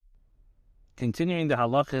Continuing the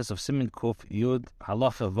halachas of Siman Kuf Yud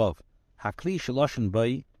Halacha Vav. Hakli sheloshen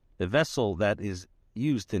bay, the vessel that is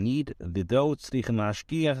used to knead the dough, tzrichen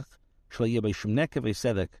la'ashkiach, shlo yeh b'shum nekev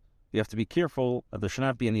v'sedek. You have to be careful that there should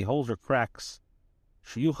not be any holes or cracks.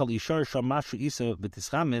 Sheyuchal yishar sham mashu isa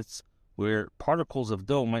v'tischametz, where particles of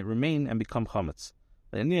dough might remain and become chametz.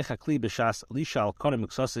 Le'aniach hakli b'shas lisha al konim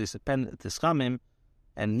uksasis pen tischamim,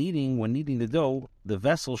 and kneading, when kneading the dough, the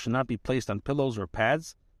vessel should not be placed on pillows or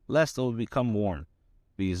pads, lest it will become worn.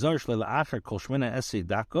 We have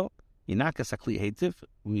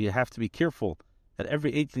to be careful that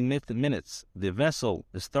every 18 minutes the vessel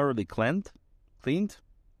is thoroughly cleaned, and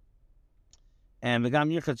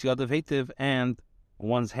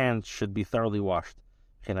one's hands should be thoroughly washed.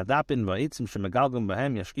 The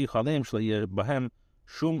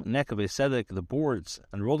boards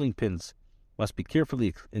and rolling pins must be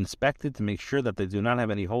carefully inspected to make sure that they do not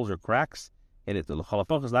have any holes or cracks in it. They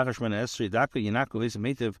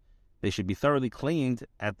should be thoroughly cleaned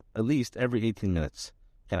at least every 18 minutes.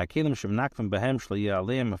 The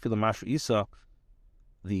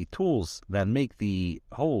tools that make the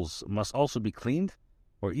holes must also be cleaned,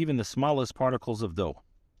 or even the smallest particles of dough.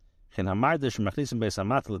 The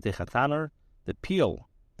peel,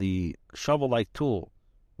 the shovel-like tool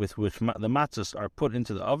with which the matzos are put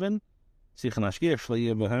into the oven,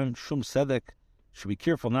 should be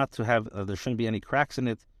careful not to have, there shouldn't be any cracks in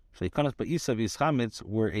it,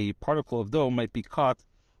 where a particle of dough might be caught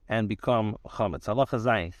and become chametz.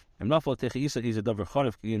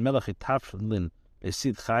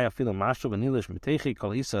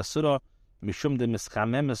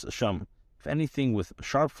 If anything with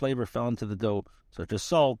sharp flavor fell into the dough, such as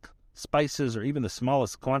salt, spices, or even the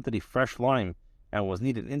smallest quantity fresh lime, and was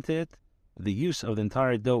kneaded into it, the use of the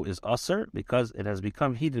entire dough is asur because it has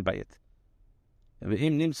become heated by it. If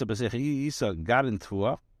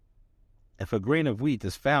a grain of wheat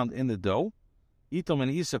is found in the dough, you should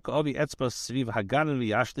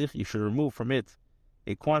remove from it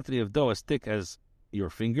a quantity of dough as thick as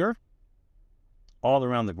your finger, all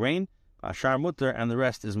around the grain, ashar mutter, and the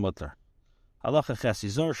rest is mutter. Care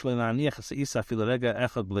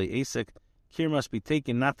must be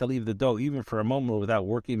taken not to leave the dough even for a moment without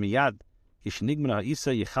working miyad. As soon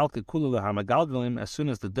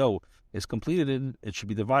as the dough is completed, it should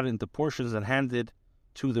be divided into portions and handed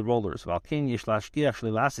to the rollers.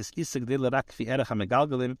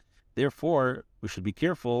 Therefore, we should be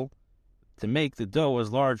careful to make the dough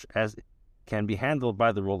as large as it can be handled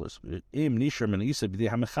by the rollers.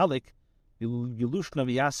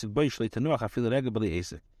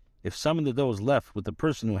 If some of the dough is left with the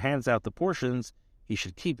person who hands out the portions, he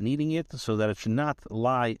should keep kneading it so that it should not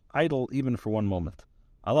lie idle even for one moment.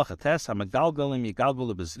 The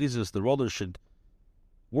rollers should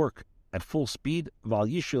work at full speed,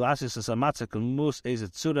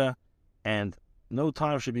 and no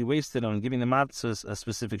time should be wasted on giving the matzos a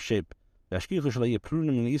specific shape. You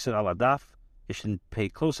should pay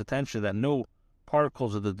close attention that no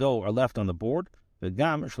particles of the dough are left on the board, and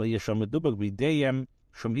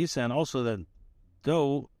also that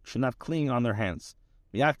dough should not cling on their hands.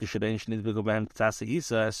 As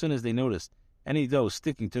soon as they notice any dough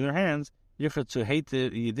sticking to their hands, they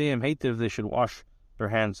should wash their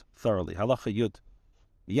hands thoroughly. Halacha Yud.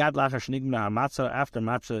 After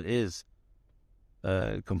matzah is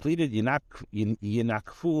completed,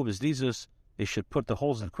 they should put the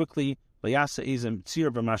holes in quickly. They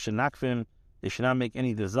should not make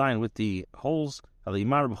any design with the holes, but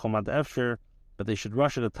they should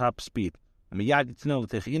rush at a top speed. Then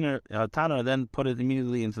put it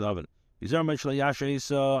immediately into the oven.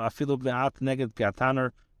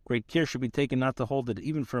 Great care should be taken not to hold it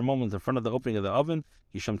even for a moment in front of the opening of the oven,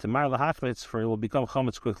 for it will become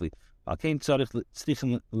chametz quickly.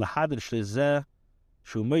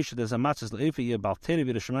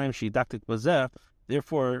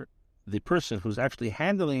 Therefore, the person who's actually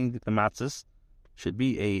handling the matzos should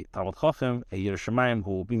be a Talmud Chacham, a Yerushalayim,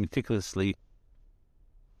 who will be meticulously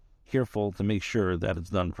careful to make sure that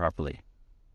it's done properly.